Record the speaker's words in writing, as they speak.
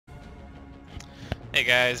Hey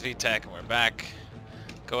guys, VTech, and we're back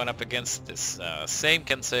going up against this same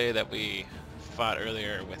Kensei that we fought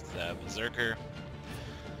earlier with Berserker.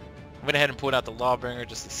 I went ahead and pulled out the Lawbringer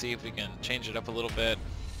just to see if we can change it up a little bit.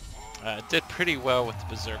 Did pretty well with the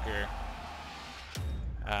Berserker,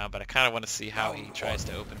 but I kind of want to see how he tries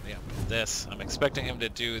to open me up with this. I'm expecting him to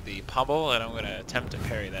do the pummel, and I'm going to attempt to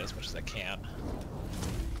parry that as much as I can.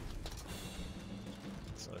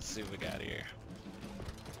 So let's see what we got here.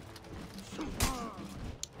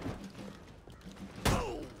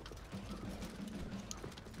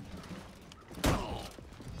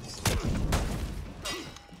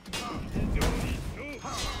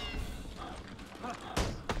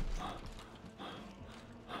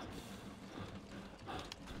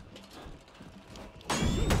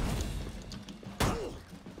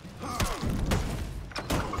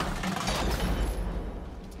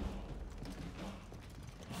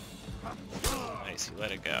 Nice, he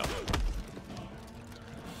let it go.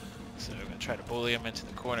 So we're going to try to bully him into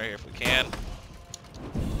the corner here if we can.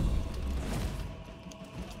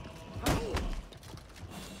 And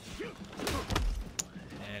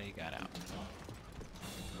he got out.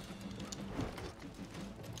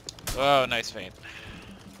 Oh, nice feint.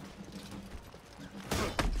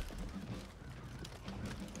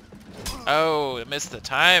 Oh, it missed the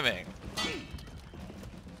timing.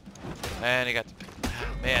 And he got the...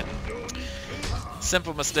 Oh, man.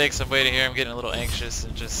 Simple mistakes. I'm waiting here. I'm getting a little anxious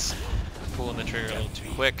and just pulling the trigger a little too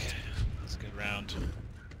quick. It's a good round.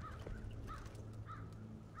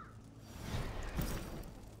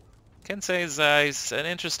 Kensei's he's an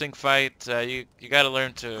interesting fight. You got to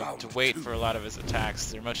learn to wait for a lot of his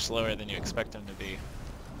attacks. They're much slower than you expect them to be.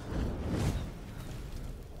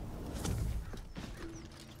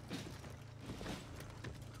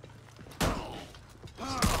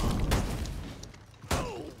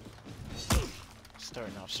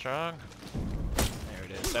 Starting off strong. There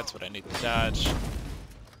it is. That's what I need to dodge.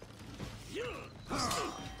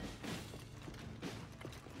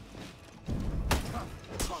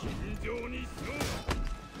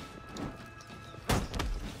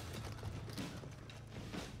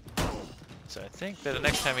 So I think that the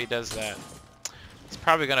next time he does that, he's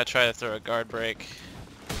probably going to try to throw a guard break.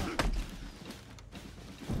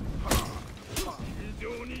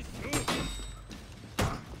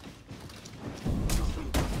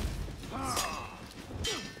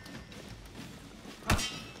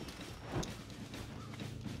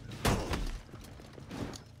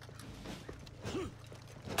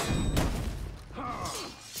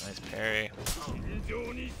 Nice parry.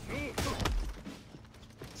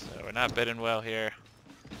 So we're not bidding well here.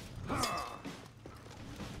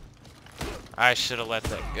 I should have let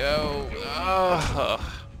that go.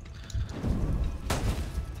 Oh.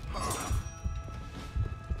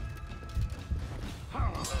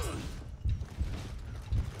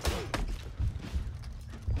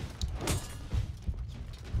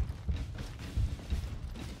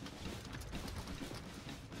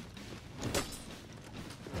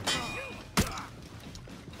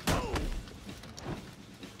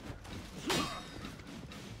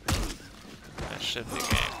 Should be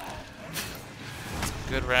game.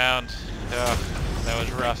 Good round. Oh, that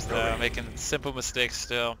was rough though, making simple mistakes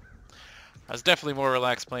still. I was definitely more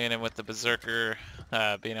relaxed playing him with the Berserker,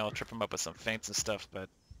 being able to trip him up with some feints and stuff, but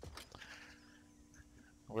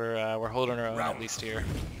we're holding our own at least here.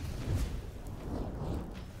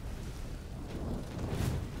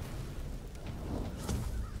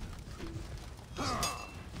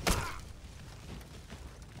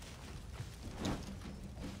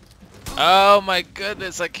 Oh my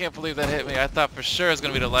goodness, I can't believe that hit me. I thought for sure it was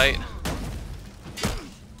going to be the light.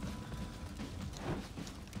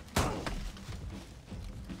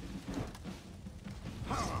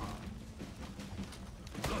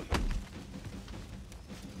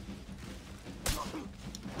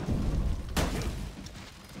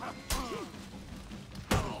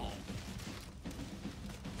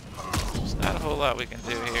 There's not a whole lot we can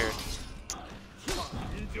do here.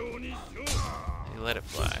 You let it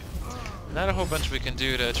fly. Not a whole bunch we can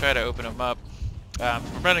do to try to open him up. We're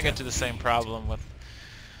running into the same problem with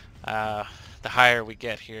the higher we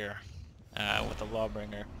get here with the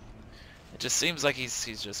Lawbringer. It just seems like he's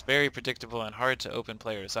just very predictable and hard to open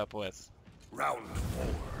players up with. Round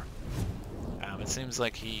 4. It seems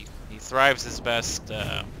like he thrives his best,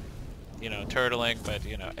 you know, turtling, but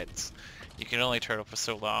you know you can only turtle for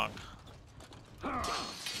so long.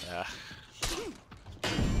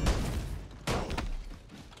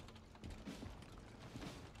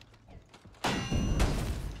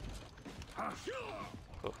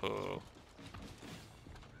 Oh.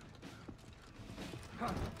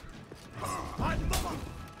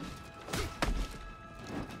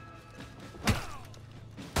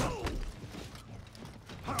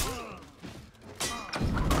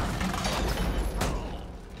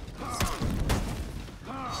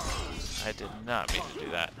 not mean to do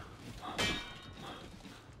that.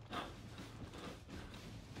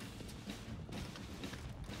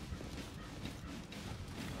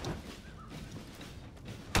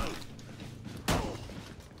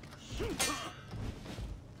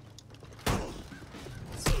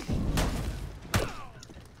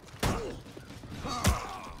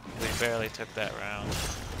 We barely took that round.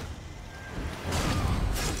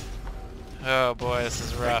 Oh boy, this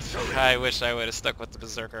is rough. I wish I would have stuck with the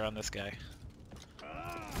Berserker on this guy.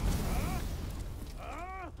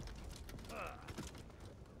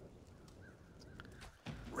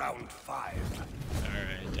 Round 5.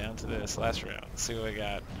 Alright, down to this last round. Let's see what we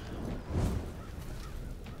got.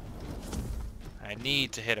 I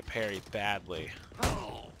need to hit a parry badly.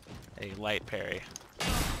 A light parry.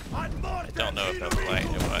 I don't know if that was light.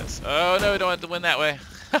 It was. Oh no, we don't have to win that way.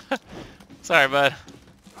 Sorry, bud.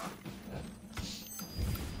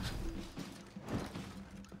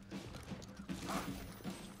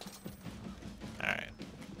 Alright.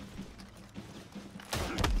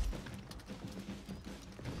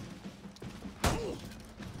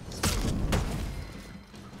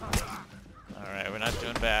 Alright, we're not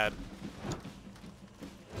doing bad.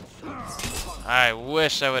 I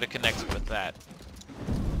wish I would have connected with that.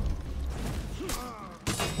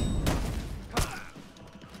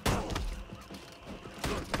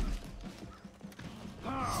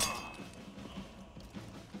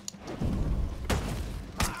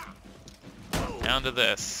 Down to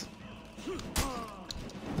this.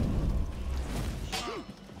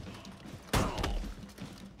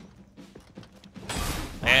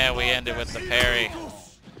 And we ended with the parry.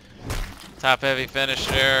 Top heavy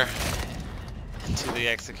finisher. To the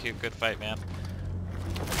execute. Good fight, man.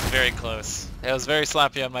 Very close. It was very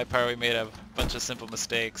sloppy on my part. We made a bunch of simple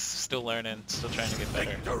mistakes. Still learning. Still trying to get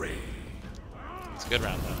better. Victory. It's a good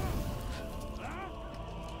round, though.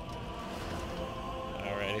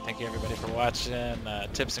 Alrighty, thank you everybody for watching.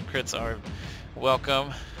 Tips and crits are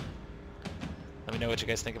welcome. Let me know what you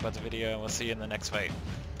guys think about the video, and we'll see you in the next fight.